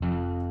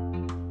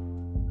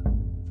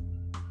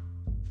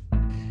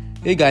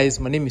Hey guys,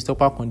 my name is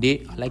Topa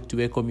Konde. I'd like to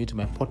welcome you to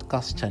my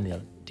podcast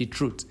channel, The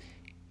Truth.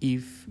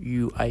 If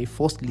you are a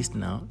first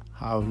listener,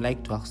 I would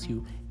like to ask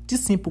you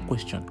this simple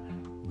question.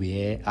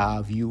 Where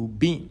have you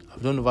been?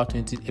 I've done over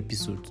 20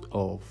 episodes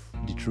of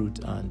The Truth,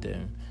 and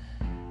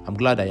I'm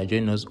glad that you're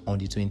joining us on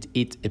the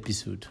 28th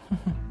episode.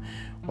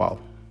 Wow.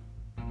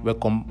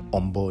 Welcome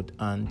on board.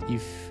 And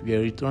if you're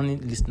a returning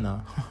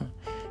listener,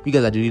 you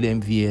guys are the real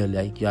MVL.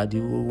 Like, you are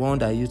the one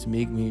that used to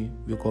make me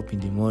wake up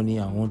in the morning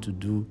and want to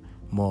do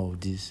more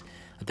of this.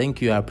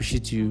 Thank you. I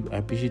appreciate you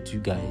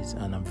guys,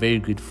 and I'm very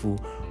grateful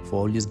for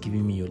always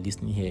giving me your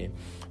listening here.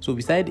 So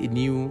beside a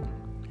new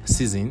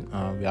season,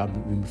 we have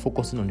been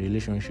focusing on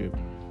relationship,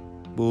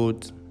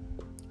 both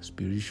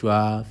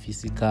spiritual,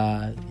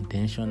 physical,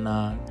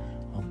 intentional,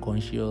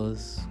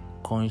 unconscious,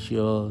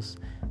 conscious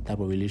type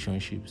of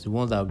relationships, the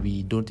ones that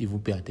we don't even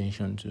pay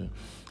attention to.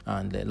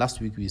 And last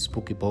week we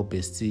spoke about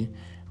bestie,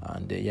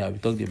 and we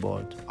talked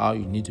about how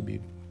you need to be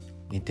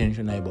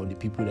intentional about the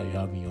people that you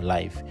have in your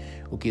life.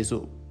 Okay,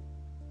 so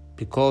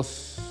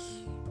because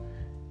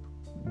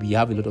we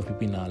have a lot of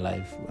people in our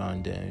life,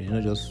 and it's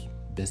not just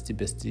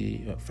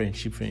bestie,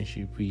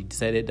 friendship, we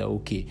decided that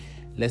okay,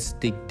 let's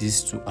take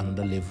this to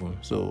another level.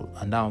 So,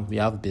 and now we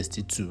have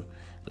bestie 2,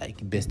 like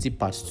bestie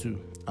part 2.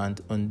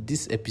 And on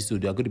this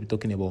episode, we are going to be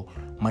talking about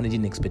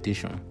managing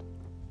expectation.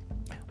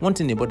 One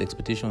thing about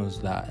expectations,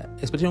 that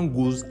expectation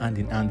goes hand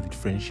in hand with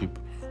friendship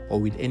or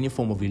with any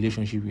form of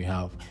relationship you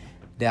have.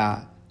 There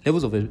are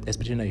levels of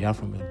expectation that you have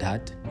from your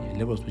dad,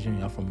 level of expectation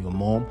you have from your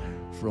mom,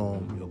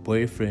 from your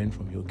boyfriend,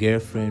 from your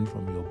girlfriend,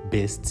 from your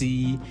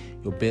bestie,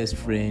 your best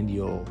friend,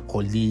 your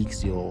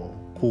colleagues, your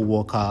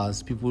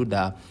co-workers, people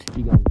that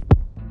you guys,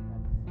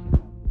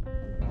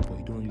 but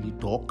you don't really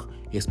talk.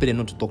 You expect them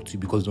not to talk to you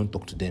because you don't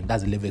talk to them.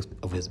 That's the level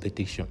of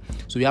expectation.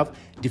 So we have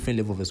different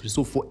levels of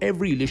expectation. So for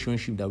every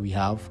relationship that we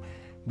have,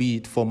 be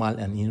it formal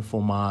and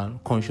informal,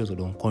 conscious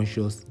or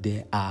unconscious,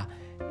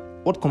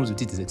 what comes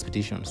with it is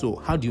expectation. So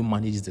how do you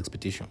manage this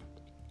expectation?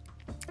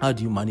 How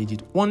do you manage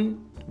it?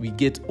 One, we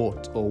get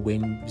hurt, or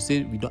when we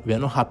say we are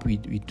not happy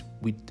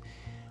with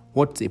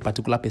what a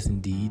particular person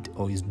did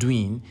or is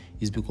doing,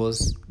 is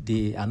because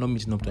they are not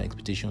meeting up to our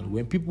expectations.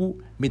 When people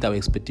meet our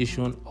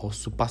expectation or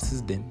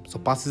surpasses them,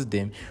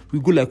 we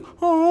go like,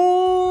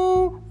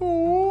 oh,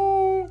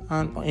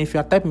 and if you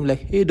are typing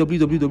like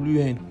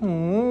AWWN,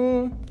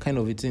 kind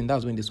of a thing,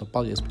 that's when they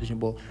surpass your expectation.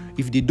 But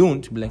if they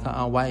don't, be like,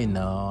 why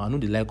now? I know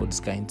they like all this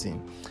kind of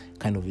thing,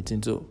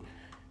 So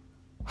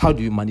how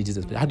do you manage this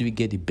expectation? How do we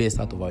get the best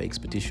out of our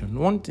expectation?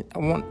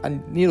 I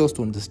need us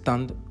to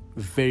understand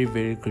very,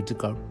 very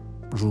critical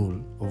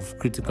thing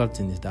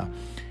is that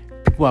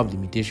people have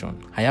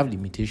limitations. I have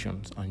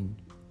limitations, and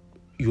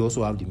you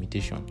also have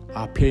limitations.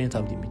 Our parents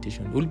have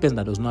limitations. The only person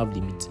that does not have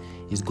limits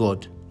is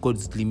God. God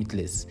is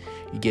limitless.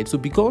 You get? So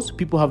because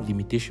people have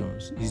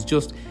limitations, it's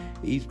just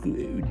they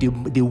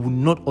will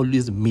not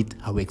always meet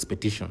our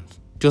expectations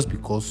just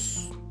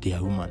because they are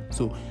human.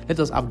 So let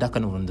us have that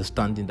kind of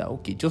understanding that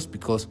okay, just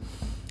because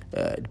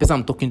the person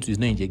I'm talking to is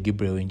not Angel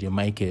Gabriel, Angel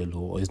Michael,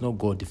 or is not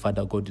God the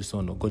Father, God the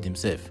Son, or God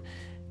Himself,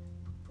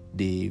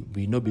 they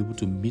will not be able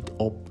to meet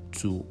up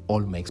to all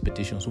my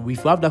expectations. So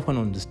if we have that kind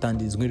of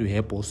understanding, it's going to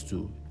help us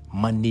to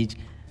manage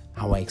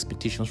our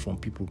expectations from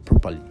people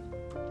properly.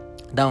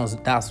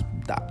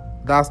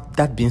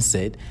 That being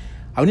said,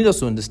 I need us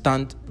to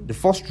understand the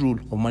first rule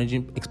of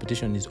managing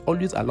expectation is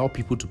always allow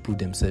people to prove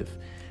themselves.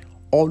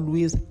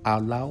 Always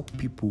allow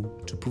people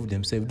to prove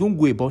themselves. Don't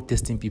go about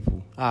testing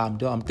people.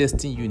 I'm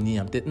testing you.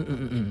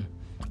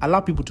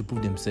 Allow people to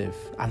prove themselves.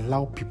 I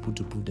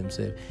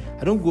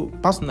don't go,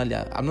 personally,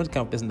 I'm not the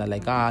kind of person that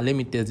like, let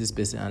me test this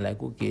person and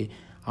like, okay,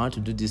 I want to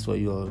do this for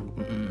you,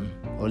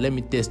 or let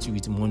me test you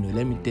with money, or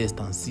let me test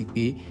and see,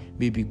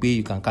 maybe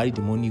you can carry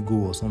the money go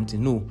or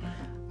something. No,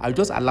 I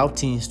just allow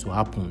things to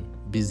happen,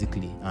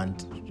 basically,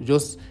 and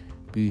just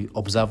be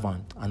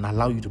observant and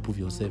allow you to prove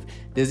yourself.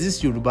 There's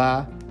this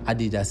Yoruba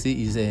adage that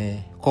says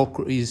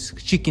is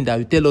chicken that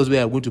will tell us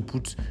where I'm going to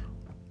put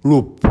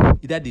rope,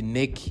 either the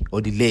neck or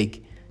the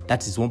leg.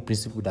 That is one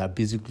principle that I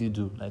basically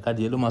do. Like at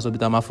the yellow mass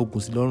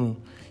focus, you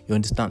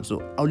understand?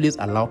 So always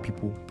allow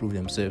people prove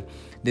themselves.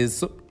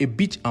 There's a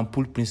beach and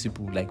pool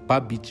principle, like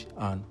bar beach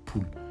and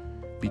pool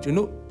beach. You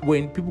know,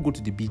 when people go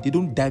to the beach, they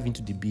don't dive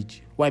into the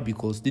beach. Why?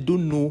 Because they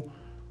don't know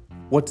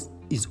what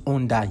is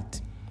under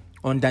it.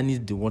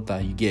 Underneath the water,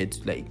 you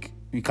get, like,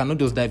 you cannot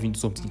just dive into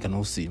something you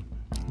cannot see.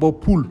 But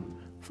pool,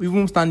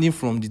 even standing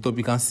from the top,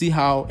 you can see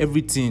how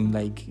everything,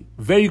 like,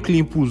 very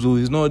clean pools, so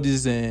it's not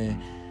this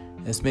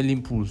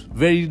smelling pools,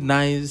 very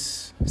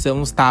nice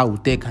 7-star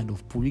hotel kind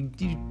of pool.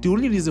 The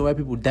only reason why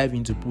people dive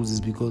into pools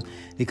is because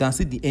they can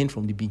see the end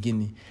from the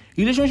beginning.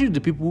 Relationship with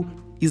the people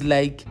is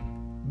like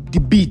the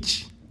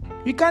beach.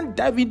 You can't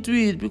dive into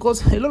it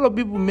because a lot of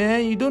people,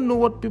 man, you don't know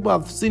what people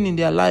have seen in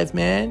their life,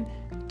 man.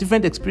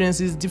 Different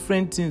experiences,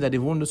 different things that they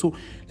want to. So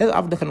let's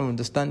have that kind of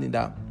understanding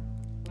that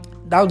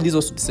leads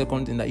us to the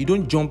second thing, that you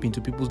don't jump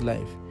into people's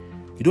life.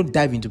 You don't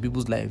dive into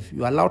people's life.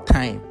 You allow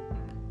time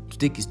to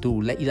take his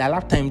toll. Like, you allow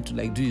time to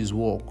like do his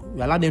work.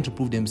 You allow them to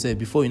prove themselves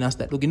before you now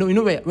start. Okay,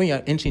 when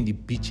you're entering the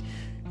beach,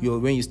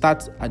 when you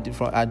start at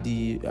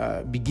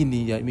the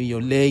beginning, I mean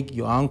your leg,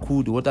 your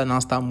ankle, the water now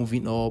start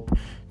moving up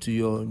to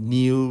your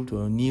knee,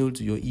 to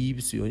your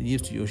hips, to your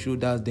knees, to your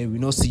shoulders. Then we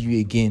not see you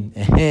again.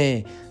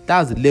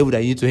 That's the level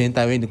that you need to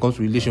enter when it comes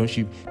to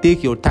relationship.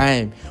 Take your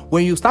time.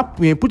 When you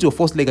put your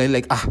first leg and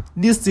you're like,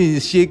 this thing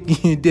is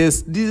shaking.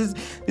 This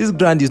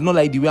ground is not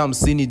like the way I'm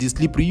seeing it. It's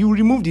slippery. You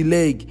remove the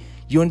leg.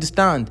 You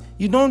understand?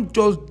 You don't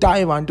just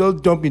dive and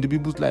just jump into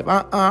people's life.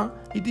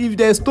 If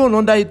there's stone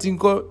under it,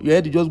 your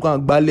head, you just go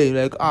and ballet.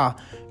 Like,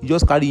 you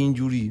just carry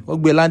injury.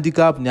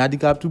 Handicap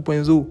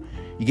 2.0.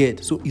 You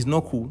get? So it's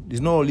not cool. It's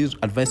not always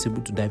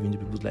advisable to dive into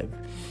people's life.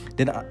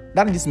 Then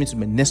that leads me to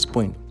my next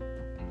point.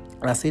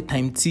 And I say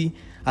time T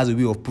as a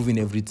way of proving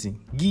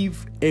everything.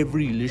 Give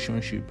every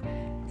relationship,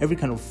 every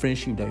kind of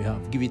friendship that you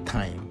have, give it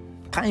time.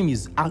 Time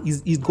is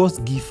God's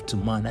gift to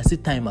man. I say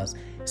time as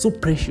so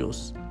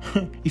precious.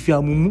 If you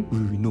are mumu, we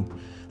will know.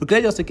 Okay,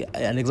 let's just take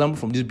an example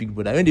from this Big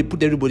Brother. When they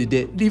put everybody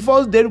there,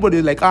 everybody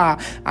is like,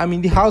 I'm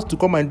in the house to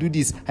come and do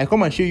this. I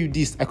come and show you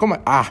this.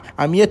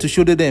 I'm here to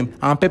show them.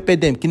 I'm pepper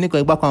them.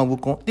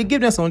 They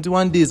gave them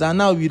 71 days, and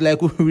now we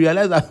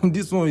realize that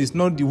this one is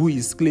not who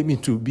he's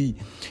claiming to be.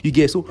 You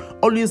get? So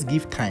always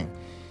give time.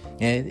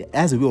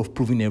 As a way of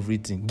proving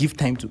everything. Give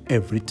time to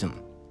everything.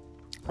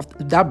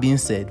 After that being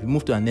said, we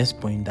move to our next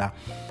point that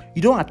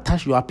you don't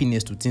attach your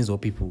happiness to things or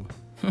people.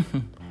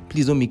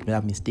 Please don't make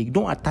that mistake.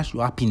 Don't attach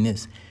your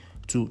happiness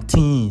to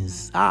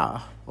things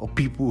or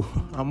people.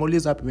 I'm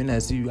always happy when I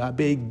see you. I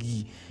beg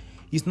you.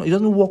 It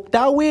doesn't work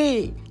that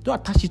way. Don't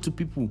attach it to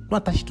people.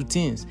 Don't attach it to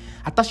things.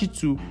 Attach it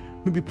to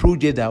maybe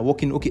projects that are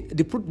working. Okay,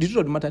 the truth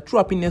of the matter, true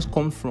happiness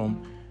comes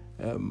from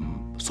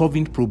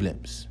solving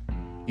problems.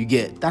 You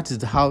get? That's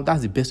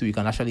the best way you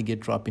can actually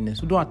get true happiness.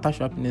 So don't attach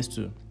your happiness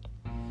to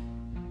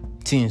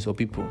things or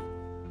people.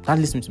 That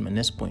leads me to my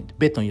next point.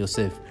 Bet on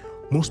yourself.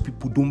 Most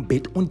people don't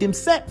bet on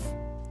themselves.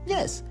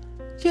 Yes.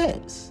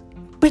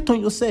 Bet on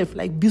yourself.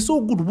 Like, be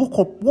so good.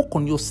 Work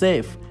on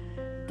yourself.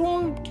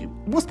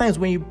 Most times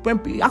when you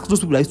ask those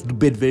people that used to do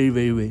bet very,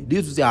 very well, they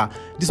used to say,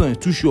 this one is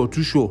too sure.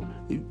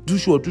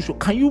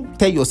 Can you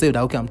tell yourself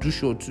that, okay, I'm too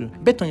sure too?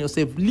 Bet on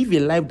yourself. Live a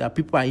life that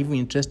people are even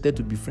interested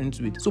to be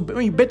friends with. So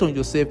when you bet on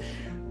yourself,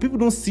 people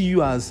don't see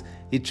you as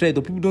a threat,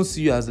 or people don't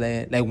see you as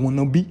like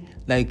wannabe,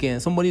 like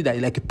somebody that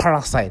like a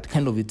parasite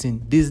kind of a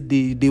thing.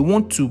 They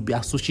want to be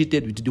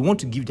associated with you. They want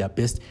to give their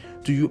best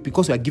to you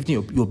because you are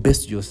giving your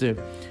best to yourself.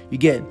 You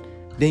get?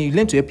 Then you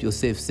learn to help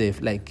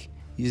yourself. Like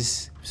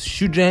his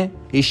children,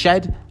 a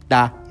child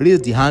that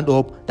raised the hand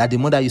up that the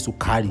mother used to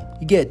carry.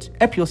 You get?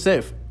 Help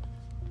yourself.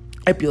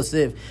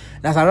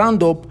 That's a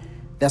roundup.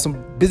 There's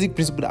some basic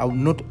principles that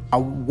I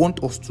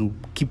want us to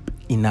keep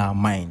in our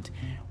mind.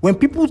 When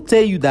people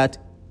tell you that,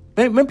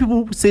 when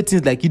people say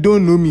things like, you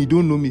don't know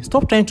me,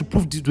 stop trying to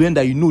prove to them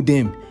that you know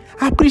them.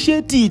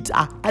 Appreciate it.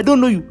 I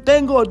don't know you.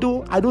 Thank God,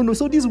 though. I don't know.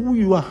 So this is who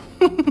you are.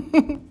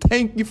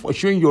 Thank you for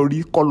showing your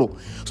real color.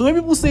 So when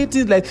people say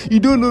things like, you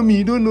don't know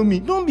me,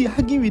 don't be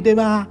arguing with them.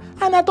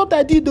 And I thought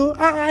I did, though.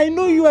 I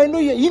know you.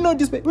 You know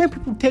this. When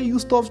people tell you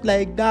stuff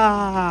like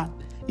that,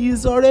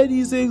 it's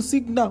already a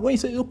signal. When you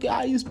say, okay,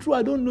 it's true,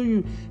 I don't know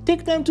you,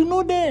 take time to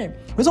know them.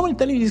 When someone is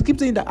telling you, keep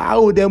saying that,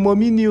 they're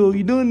mommy,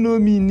 you don't know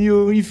me,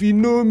 if you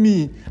know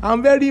me,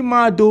 I'm very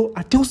mad, though.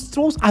 I just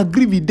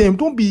agree with them.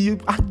 Don't be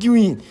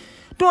arguing.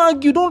 Don't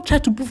argue. Don't try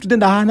to prove to them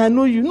that I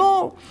know you.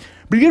 No.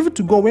 Be grateful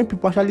to God when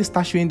people actually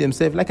start showing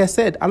themselves. Like I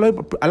said,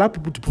 allow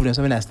people to prove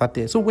themselves when I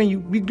started. So when you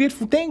be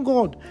grateful, thank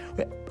God.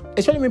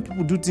 Especially when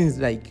people do things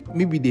like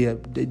maybe they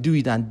do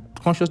it and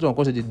consciously or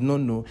unconsciously they do not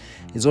know.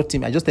 It's not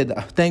him. I just said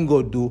that, thank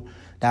God though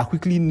that I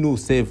quickly know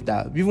self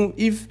that even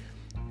if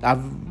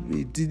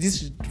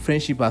this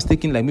friendship has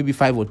taken like maybe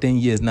 5 or 10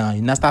 years now,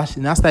 and I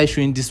start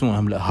showing this one,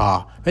 I'm like,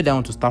 where do I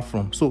want to start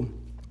from? So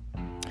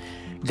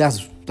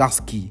that's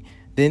key.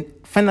 Then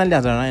finally,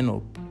 as I line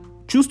up,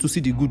 choose to see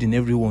the good in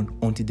everyone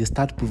until they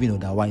start proving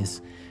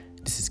otherwise.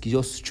 This is key.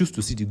 Just choose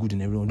to see the good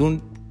in everyone.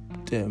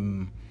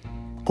 Don't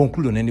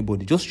conclude on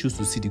anybody. Just choose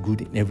to see the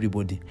good in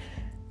everybody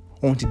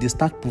until they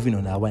start proving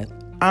otherwise.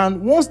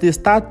 And once they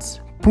start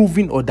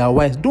proving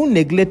otherwise, don't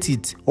neglect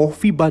it or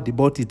feel bad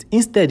about it.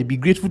 Instead, be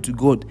grateful to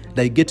God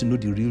that you get to know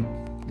the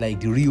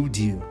real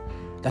deal.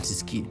 That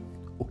is key.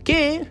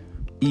 Okay,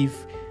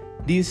 if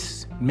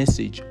this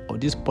message or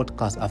this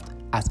podcast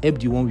has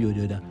helped you one way or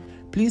the other,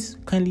 please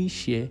kindly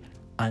share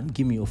and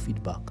give me your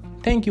feedback.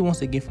 Thank you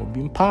once again for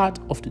being part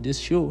of today's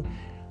show.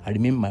 I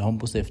remain my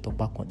humble self,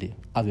 Topa Konde.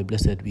 Have a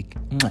blessed week.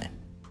 Mwah.